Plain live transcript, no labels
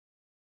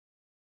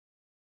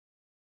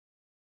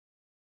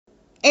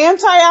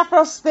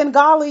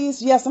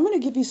Anti-Afro-Bengalis, yes, I'm going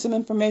to give you some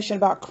information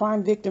about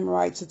crime victim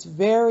rights. It's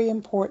very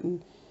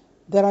important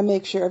that I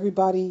make sure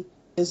everybody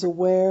is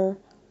aware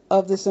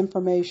of this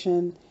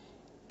information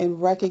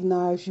and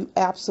recognize you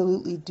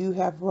absolutely do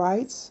have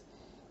rights.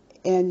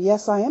 And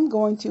yes, I am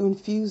going to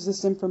infuse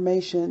this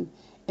information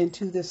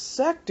into this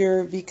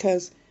sector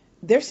because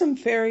there's some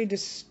very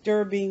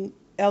disturbing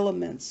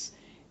elements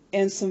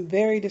and some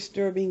very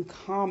disturbing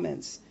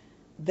comments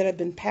that have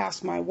been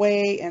passed my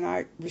way, and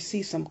I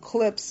received some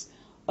clips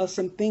of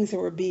some things that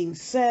were being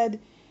said,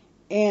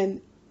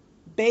 and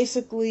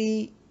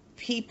basically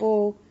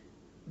people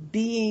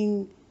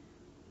being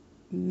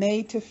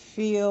made to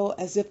feel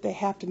as if they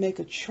have to make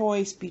a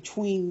choice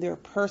between their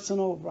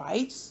personal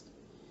rights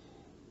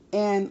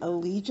and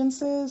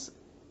allegiances.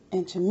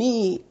 And to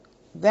me,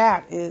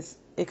 that is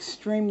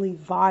extremely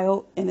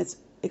vile, and it's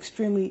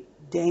extremely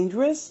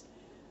dangerous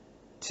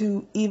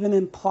to even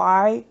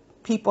imply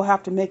people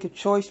have to make a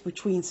choice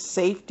between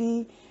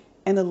safety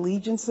and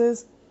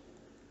allegiances.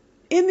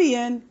 In the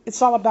end,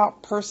 it's all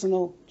about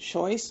personal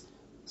choice.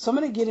 So I'm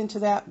going to get into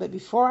that. But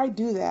before I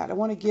do that, I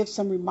want to give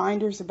some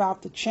reminders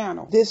about the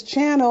channel. This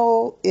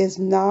channel is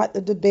not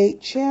a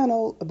debate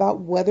channel about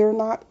whether or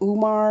not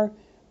Umar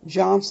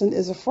Johnson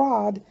is a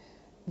fraud.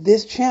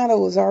 This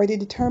channel has already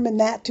determined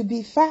that to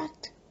be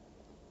fact.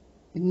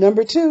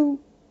 Number two,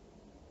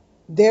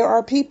 there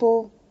are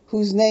people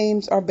whose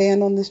names are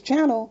banned on this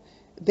channel.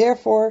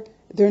 Therefore,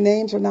 their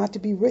names are not to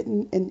be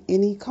written in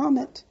any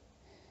comment.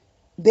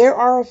 There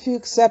are a few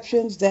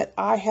exceptions that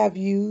I have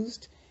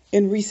used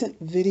in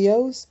recent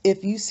videos.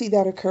 If you see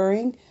that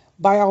occurring,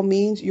 by all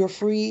means, you're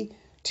free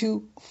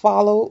to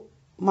follow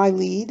my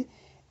lead.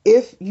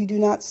 If you do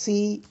not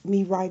see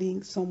me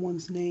writing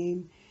someone's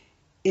name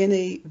in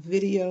a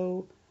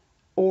video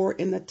or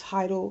in the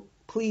title,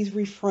 please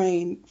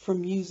refrain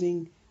from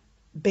using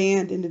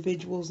banned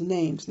individuals'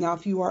 names. Now,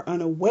 if you are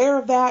unaware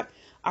of that,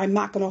 I'm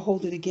not going to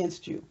hold it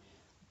against you.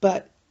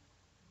 But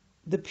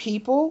the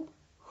people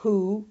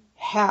who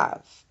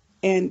have,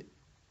 and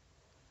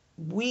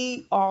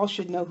we all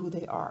should know who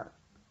they are,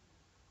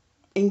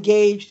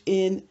 engaged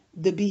in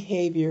the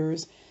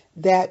behaviors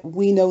that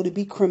we know to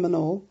be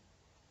criminal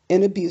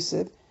and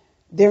abusive,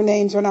 their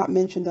names are not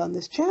mentioned on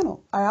this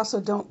channel. I also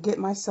don't get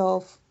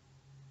myself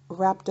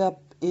wrapped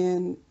up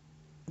in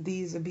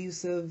these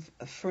abusive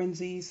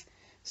frenzies.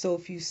 So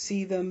if you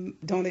see them,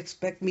 don't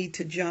expect me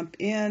to jump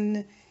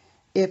in.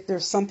 If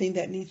there's something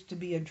that needs to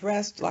be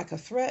addressed, like a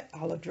threat,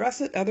 I'll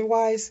address it.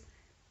 Otherwise,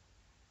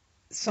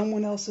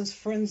 someone else's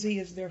frenzy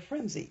is their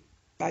frenzy.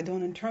 I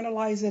don't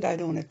internalize it. I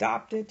don't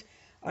adopt it.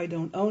 I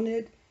don't own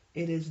it.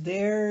 It is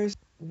theirs.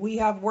 We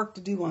have work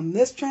to do on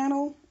this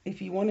channel.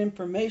 If you want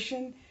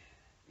information,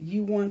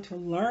 you want to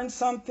learn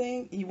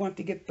something, you want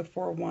to get the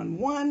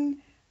 411,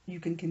 you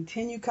can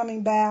continue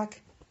coming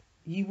back.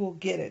 You will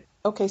get it.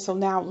 Okay, so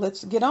now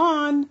let's get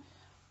on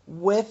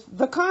with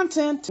the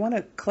content. I want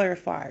to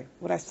clarify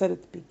what I said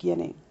at the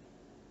beginning.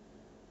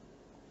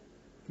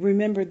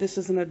 Remember, this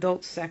is an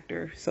adult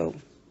sector, so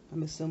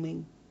I'm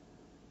assuming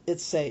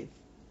it's safe.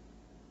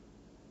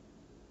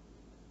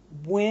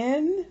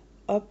 When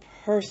a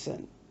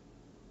person,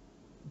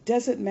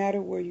 doesn't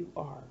matter where you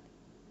are,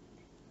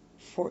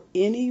 for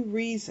any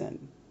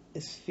reason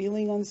is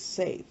feeling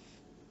unsafe,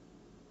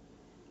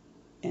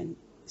 and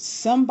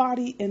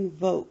somebody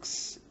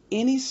invokes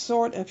any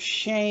sort of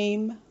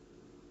shame,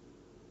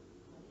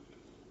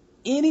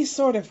 any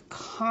sort of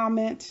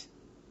comment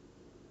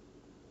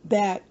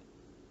that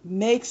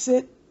makes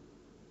it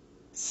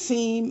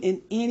seem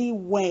in any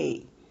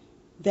way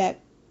that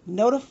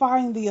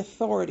notifying the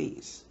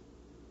authorities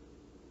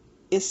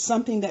is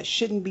something that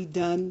shouldn't be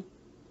done,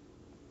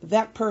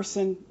 that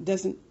person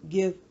doesn't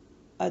give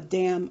a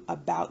damn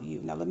about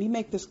you. Now, let me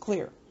make this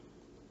clear.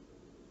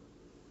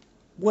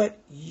 What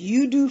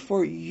you do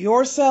for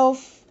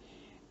yourself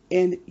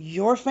and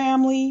your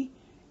family,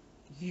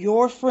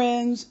 your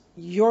friends,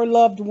 your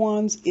loved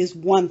ones is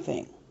one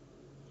thing.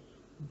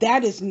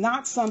 That is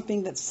not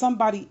something that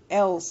somebody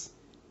else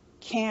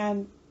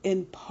can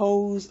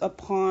impose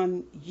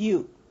upon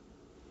you.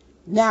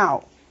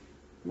 Now,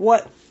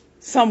 what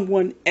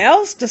someone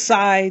else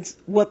decides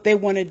what they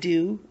want to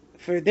do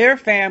for their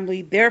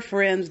family, their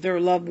friends, their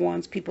loved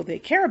ones, people they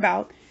care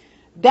about,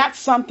 that's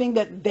something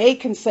that they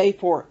can say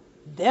for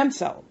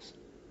themselves.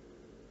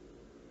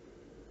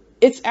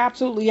 It's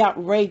absolutely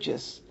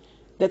outrageous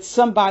that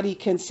somebody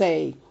can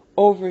say,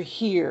 over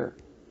here,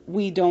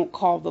 we don't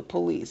call the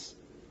police.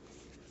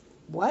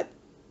 What?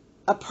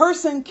 A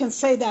person can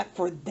say that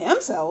for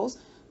themselves,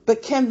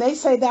 but can they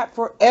say that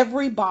for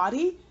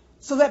everybody?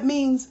 So that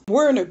means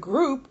we're in a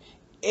group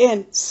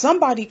and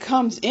somebody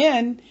comes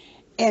in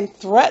and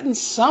threatens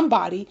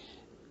somebody.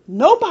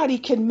 Nobody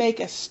can make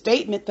a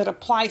statement that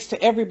applies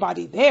to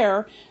everybody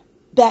there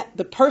that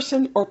the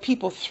person or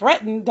people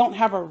threatened don't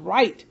have a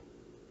right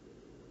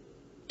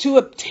to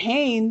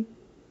obtain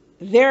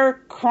their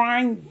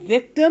crime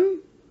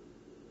victim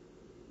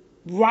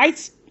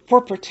rights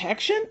for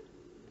protection.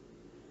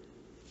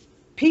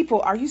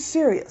 People, are you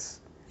serious?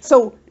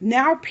 So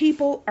now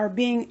people are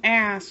being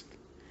asked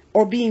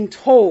or being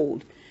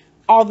told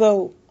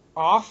Although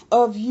off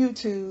of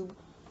YouTube,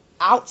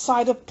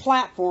 outside of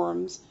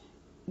platforms,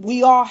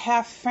 we all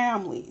have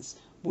families,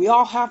 we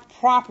all have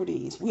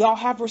properties, we all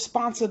have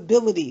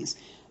responsibilities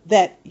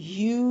that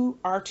you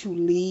are to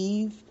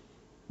leave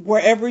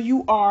wherever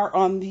you are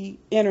on the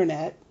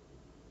internet,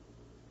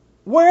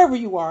 wherever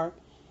you are,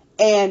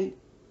 and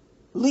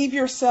leave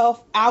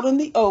yourself out in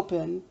the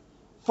open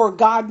for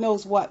God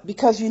knows what.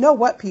 Because you know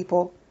what,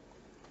 people,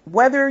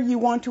 whether you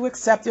want to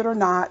accept it or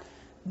not,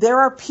 there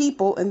are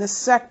people in this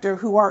sector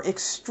who are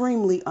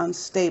extremely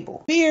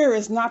unstable. Fear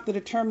is not the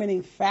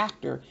determining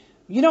factor.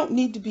 You don't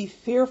need to be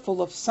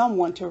fearful of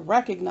someone to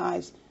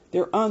recognize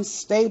they're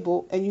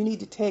unstable, and you need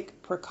to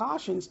take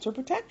precautions to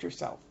protect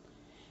yourself.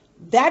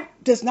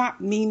 That does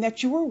not mean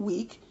that you are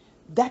weak.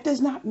 That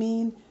does not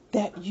mean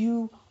that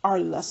you are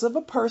less of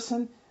a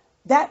person.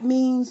 That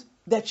means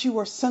that you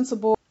are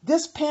sensible.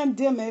 This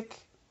pandemic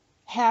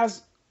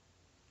has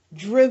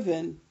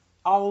driven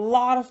a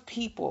lot of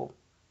people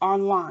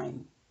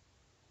online.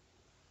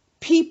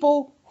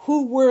 People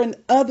who were in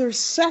other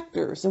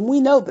sectors, and we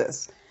know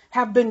this,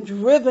 have been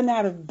driven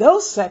out of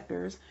those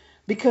sectors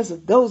because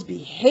of those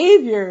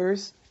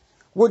behaviors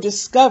were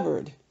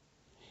discovered,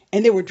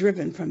 and they were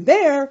driven from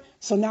there.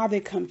 So now they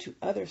come to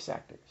other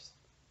sectors.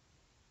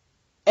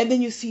 And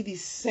then you see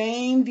these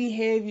same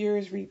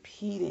behaviors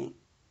repeating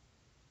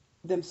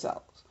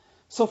themselves.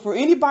 So for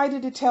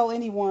anybody to tell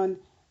anyone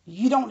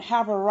you don't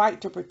have a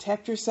right to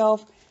protect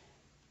yourself,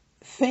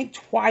 think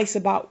twice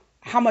about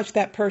how much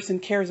that person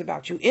cares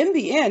about you. In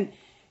the end,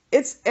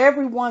 it's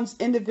everyone's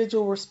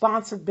individual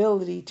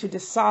responsibility to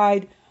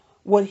decide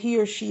what he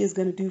or she is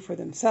going to do for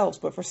themselves.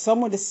 But for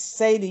someone to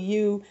say to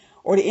you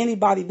or to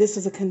anybody, this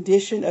is a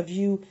condition of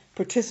you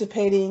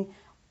participating,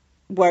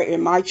 where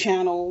in my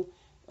channel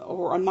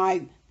or on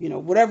my,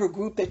 whatever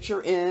group that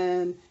you're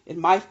in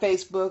my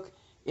Facebook,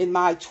 in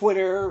my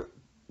Twitter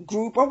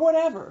group or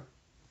whatever,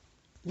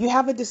 you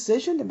have a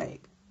decision to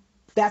make.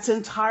 That's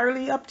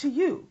entirely up to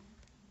you.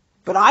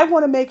 But I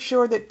want to make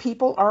sure that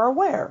people are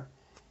aware.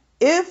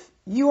 If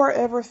you are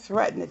ever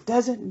threatened, it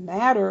doesn't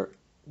matter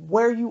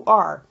where you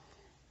are.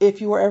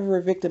 If you are ever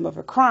a victim of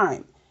a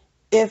crime,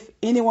 if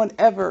anyone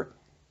ever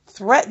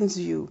threatens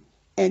you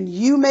and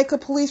you make a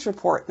police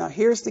report. Now,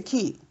 here's the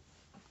key.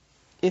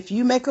 If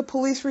you make a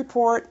police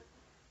report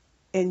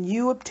and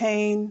you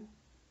obtain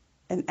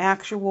an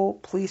actual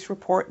police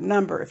report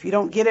number, if you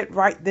don't get it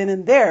right then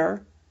and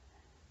there,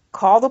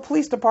 call the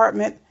police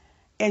department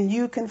and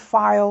you can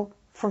file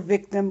for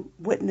victim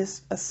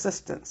witness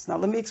assistance. Now,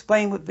 let me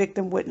explain what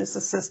victim witness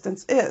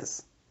assistance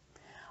is.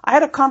 I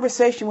had a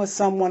conversation with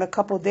someone a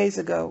couple of days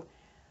ago.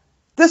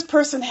 This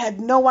person had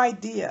no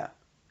idea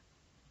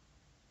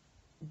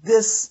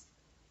this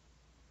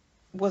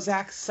was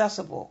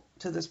accessible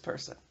to this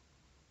person.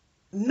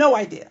 No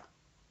idea.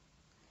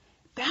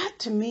 That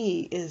to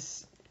me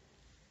is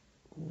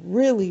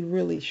really,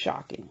 really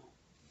shocking.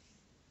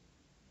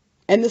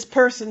 And this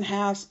person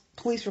has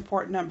police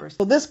report numbers.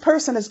 So this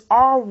person has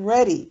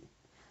already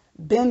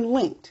been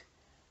linked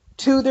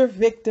to their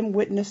victim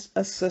witness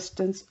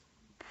assistance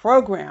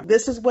program.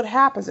 This is what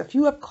happens if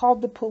you have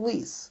called the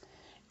police.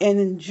 And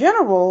in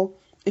general,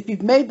 if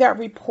you've made that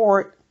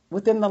report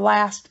within the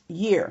last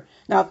year.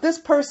 Now, if this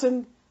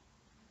person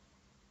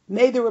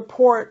made the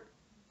report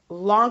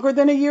longer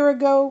than a year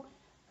ago,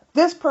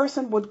 this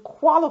person would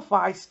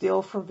qualify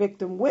still for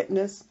victim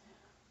witness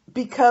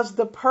because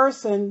the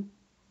person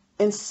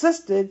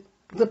insisted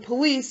the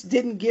police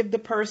didn't give the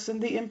person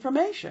the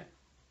information.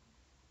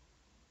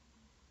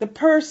 The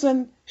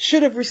person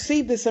should have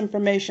received this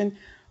information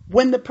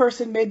when the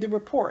person made the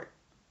report.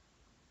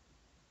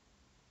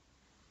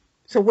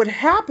 So what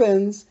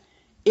happens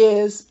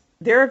is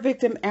there are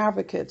victim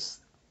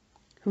advocates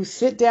who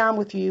sit down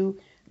with you.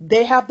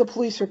 They have the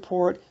police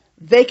report.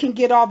 They can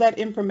get all that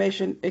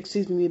information.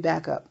 Excuse me,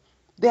 back up.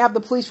 They have the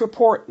police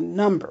report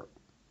number.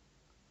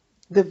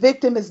 The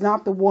victim is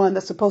not the one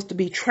that's supposed to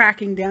be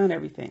tracking down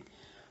everything.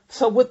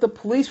 So with the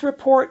police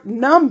report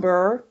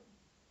number,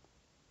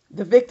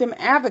 the victim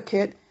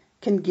advocate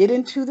can get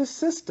into the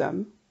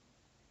system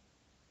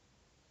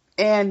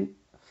and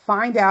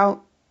find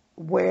out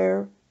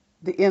where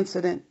the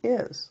incident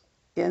is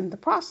in the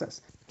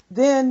process.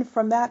 Then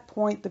from that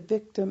point, the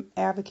victim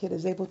advocate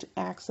is able to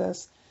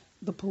access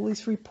the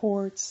police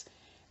reports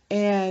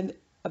and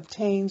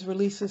obtains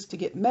releases to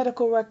get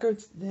medical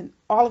records. Then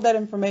all of that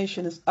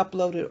information is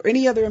uploaded, or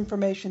any other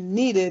information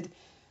needed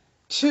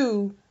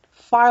to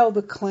file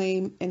the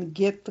claim and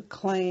get the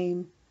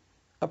claim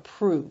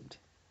approved.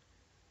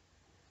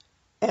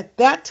 At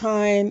that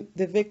time,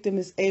 the victim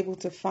is able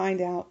to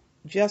find out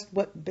just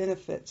what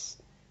benefits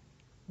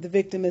the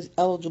victim is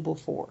eligible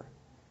for,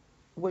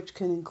 which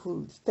can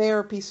include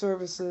therapy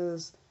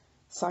services,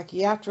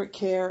 psychiatric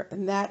care,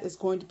 and that is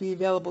going to be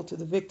available to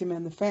the victim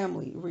and the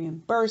family.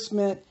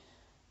 Reimbursement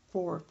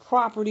for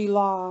property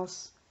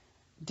loss,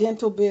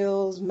 dental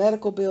bills,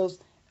 medical bills,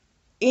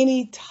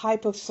 any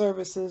type of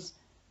services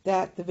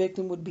that the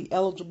victim would be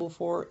eligible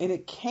for. And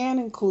it can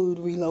include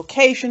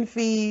relocation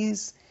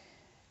fees.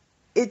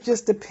 It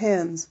just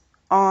depends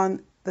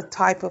on the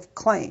type of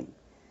claim.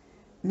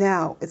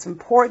 Now, it's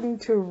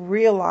important to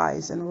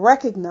realize and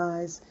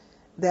recognize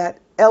that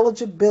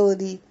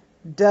eligibility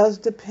does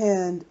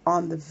depend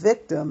on the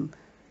victim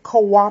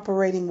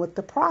cooperating with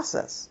the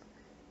process,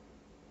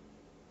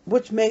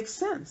 which makes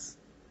sense.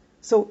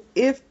 So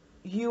if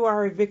you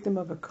are a victim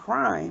of a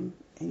crime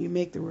and you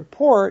make the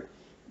report,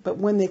 but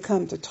when they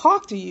come to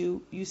talk to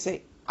you, you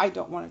say, I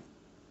don't want to,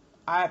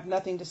 I have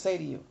nothing to say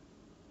to you.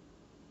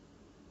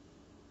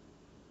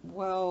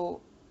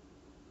 Well,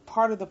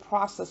 part of the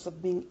process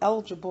of being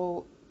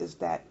eligible is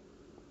that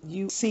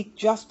you seek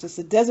justice.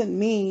 It doesn't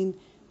mean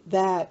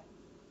that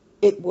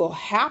it will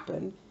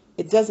happen.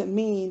 It doesn't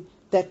mean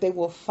that they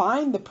will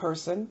find the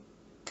person,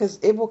 because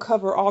it will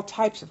cover all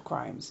types of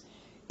crimes.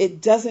 It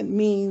doesn't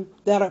mean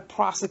that a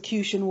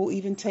prosecution will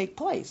even take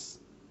place,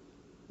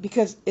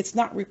 because it's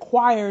not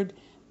required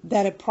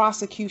that a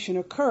prosecution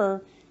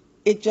occur.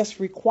 It just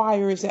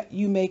requires that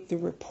you make the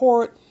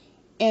report,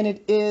 and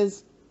it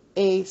is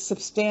a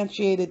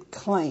substantiated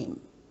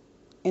claim.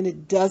 And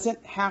it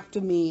doesn't have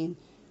to mean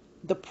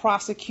the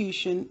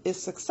prosecution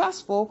is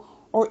successful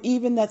or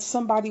even that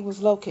somebody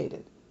was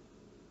located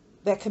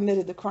that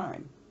committed the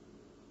crime.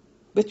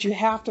 But you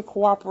have to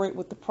cooperate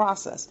with the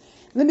process.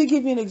 Let me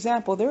give you an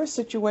example. There are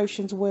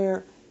situations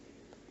where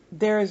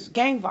there is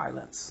gang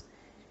violence,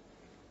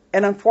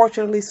 and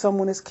unfortunately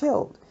someone is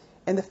killed,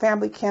 and the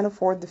family can't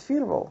afford the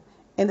funeral.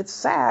 And it's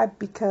sad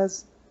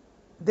because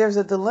there's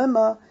a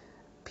dilemma.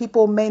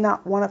 People may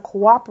not want to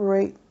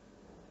cooperate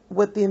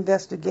with the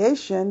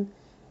investigation.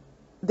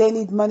 They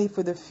need money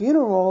for the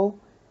funeral,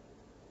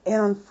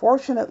 and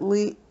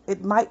unfortunately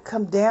it might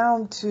come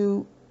down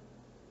to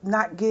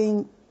not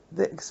getting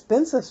the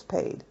expenses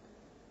paid.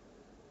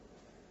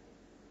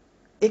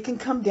 It can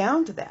come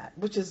down to that,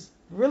 which is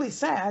really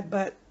sad,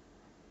 but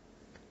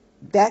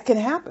that can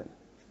happen.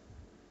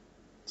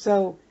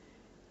 So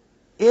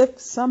if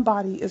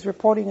somebody is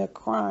reporting a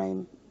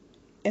crime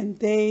and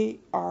they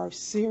are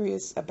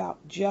serious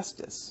about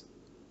justice,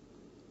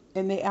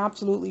 and they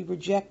absolutely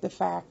reject the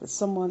fact that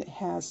someone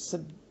has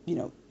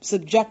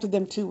subjected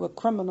them to a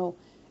criminal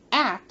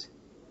act,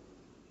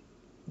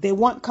 they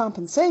want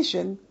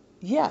compensation,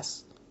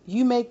 yes,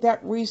 you make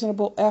that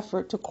reasonable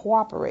effort to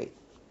cooperate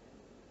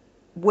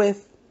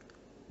with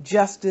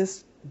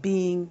justice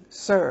being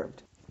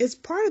served. It's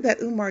part of that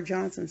Umar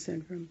Johnson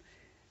syndrome.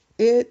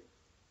 It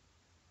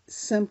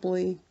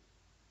simply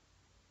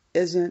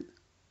isn't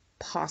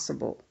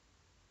possible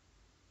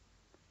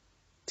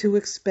to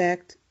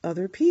expect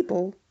other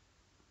people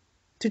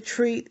to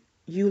treat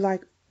you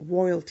like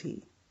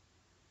royalty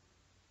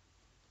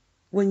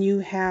when you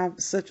have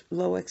such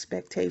low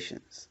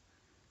expectations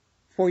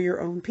for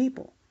your own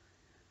people.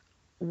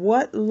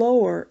 What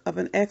lower of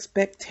an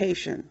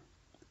expectation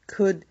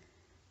could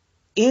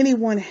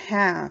anyone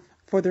have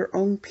for their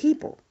own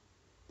people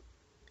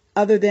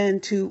other than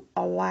to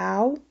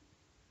allow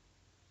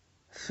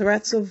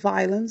threats of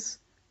violence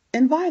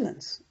and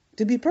violence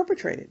to be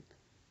perpetrated?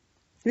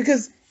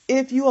 Because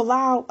if you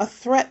allow a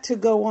threat to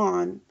go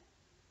on,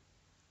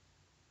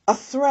 a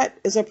threat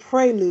is a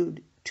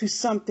prelude to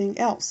something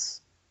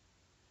else.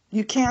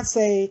 You can't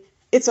say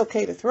it's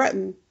okay to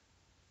threaten,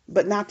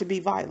 but not to be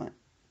violent.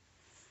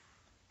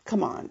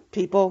 Come on,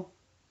 people.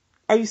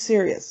 Are you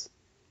serious?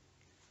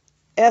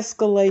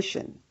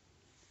 Escalation.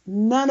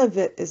 None of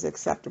it is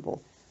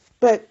acceptable.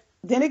 But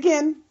then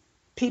again,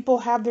 people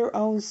have their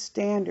own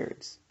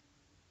standards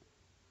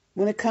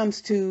when it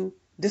comes to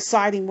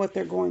deciding what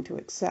they're going to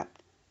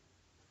accept.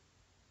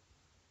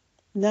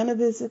 None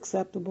of it is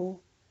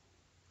acceptable.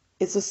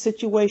 It's a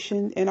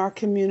situation in our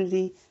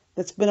community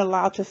that's been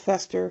allowed to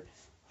fester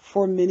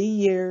for many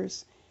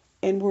years,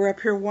 and we're up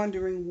here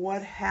wondering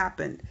what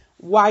happened.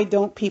 Why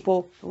don't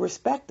people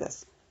respect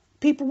us?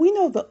 People, we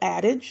know the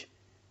adage,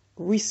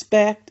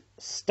 respect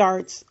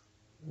starts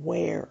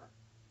where?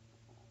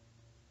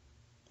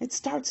 It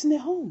starts in the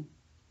home.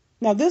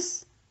 Now,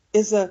 this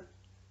is a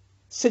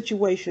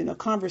situation, a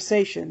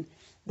conversation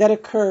that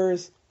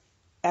occurs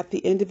at the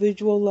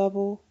individual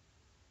level,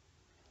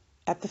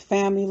 at the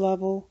family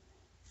level,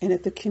 and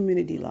at the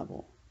community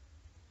level.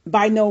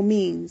 By no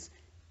means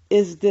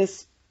is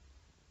this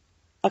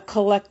a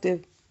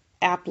collective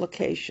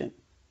application.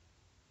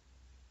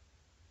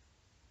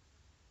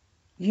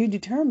 You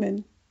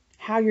determine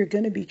how you're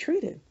going to be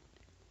treated.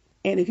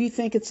 And if you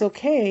think it's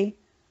okay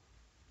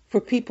for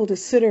people to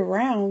sit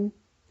around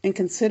and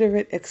consider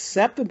it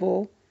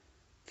acceptable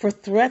for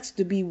threats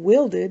to be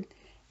wielded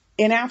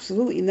and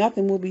absolutely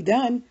nothing will be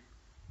done,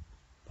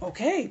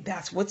 okay,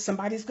 that's what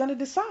somebody's going to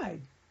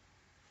decide.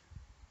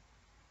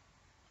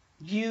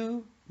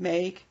 You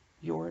make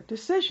your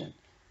decision.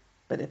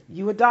 But if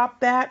you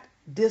adopt that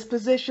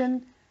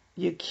disposition,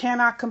 you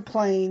cannot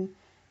complain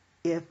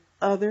if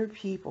other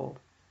people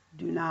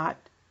do not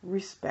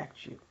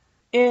respect you.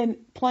 In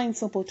plain,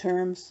 simple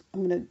terms,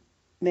 I'm going to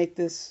make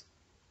this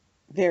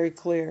very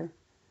clear.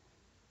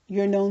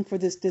 You're known for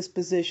this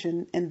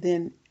disposition, and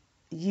then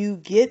you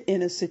get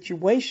in a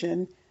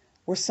situation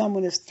where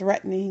someone is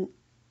threatening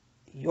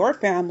your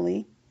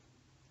family,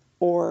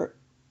 or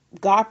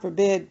God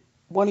forbid,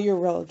 one of your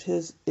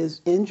relatives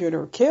is injured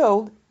or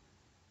killed.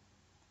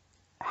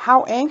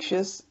 how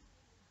anxious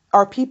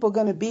are people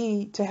going to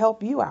be to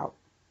help you out?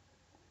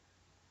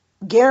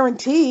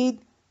 Guaranteed,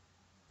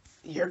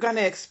 you're going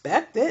to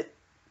expect it,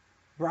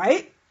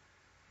 right?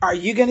 Are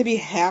you going to be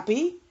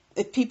happy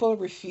if people are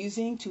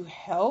refusing to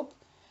help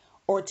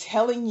or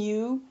telling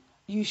you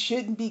you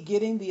shouldn't be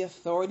getting the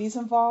authorities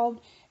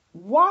involved,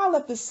 while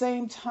at the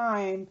same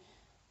time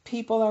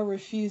people are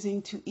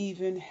refusing to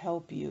even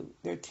help you?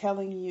 They're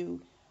telling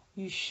you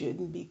you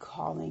shouldn't be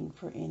calling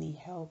for any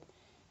help.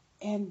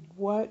 And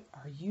what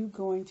are you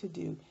going to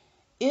do?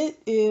 It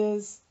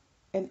is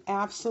an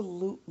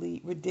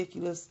absolutely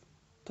ridiculous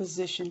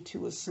position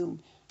to assume,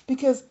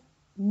 because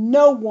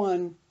no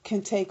one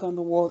can take on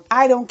the world.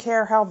 I don't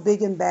care how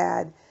big and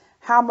bad,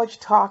 how much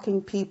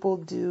talking people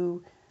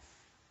do.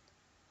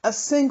 A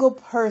single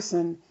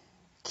person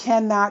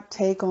cannot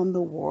take on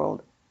the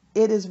world.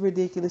 It is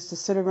ridiculous to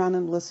sit around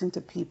and listen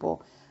to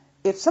people.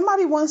 If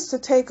somebody wants to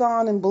take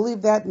on and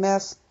believe that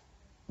mess,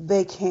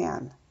 they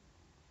can.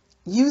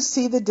 You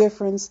see the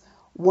difference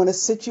when a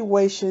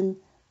situation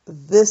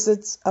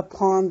visits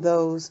upon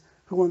those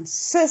who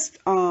insist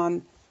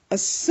on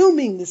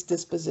assuming this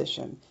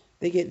disposition.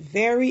 They get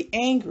very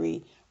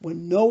angry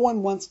when no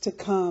one wants to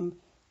come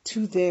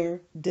to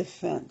their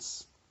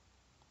defense.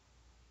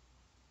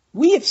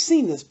 We have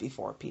seen this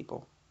before,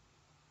 people.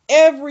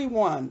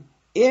 Everyone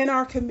in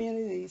our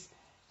communities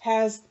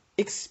has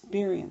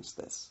experienced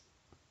this.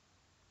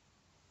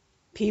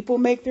 People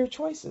make their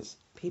choices.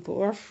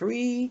 People are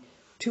free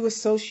to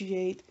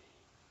associate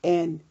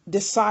and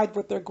decide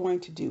what they're going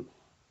to do.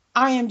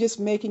 I am just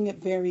making it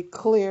very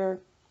clear,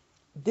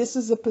 this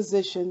is a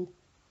position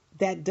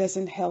that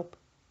doesn't help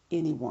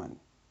anyone.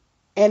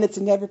 And it's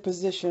never a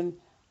position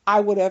I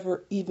would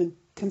ever even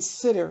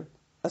consider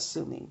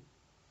assuming.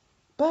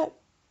 But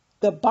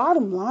the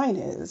bottom line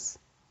is,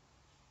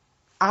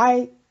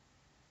 I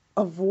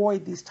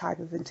avoid these type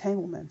of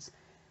entanglements.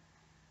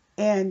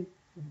 And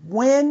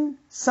when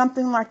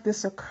something like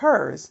this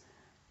occurs,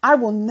 I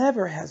will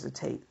never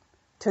hesitate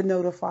to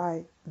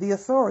notify the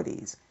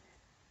authorities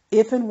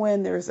if and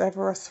when there's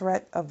ever a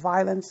threat of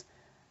violence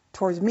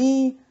towards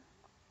me,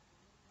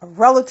 a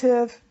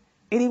relative,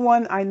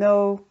 anyone I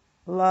know,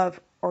 love,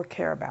 or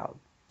care about.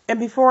 And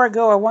before I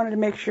go, I wanted to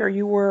make sure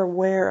you were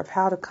aware of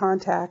how to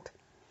contact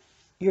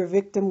your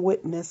victim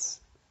witness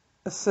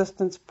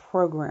assistance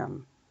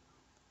program.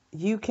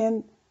 You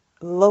can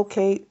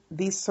locate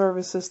these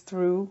services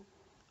through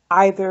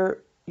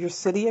either your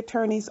city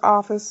attorney's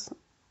office,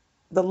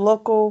 the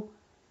local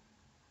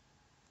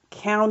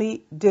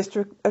county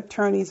district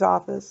attorney's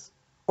office,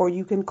 or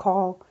you can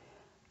call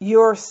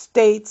your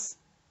state's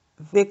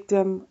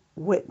victim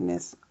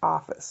witness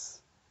office.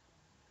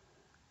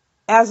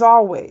 As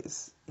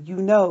always, you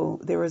know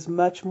there is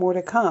much more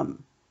to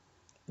come.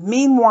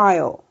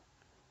 Meanwhile,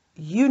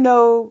 you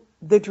know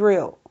the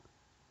drill.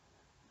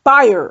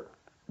 Buyer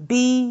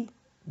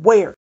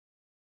beware.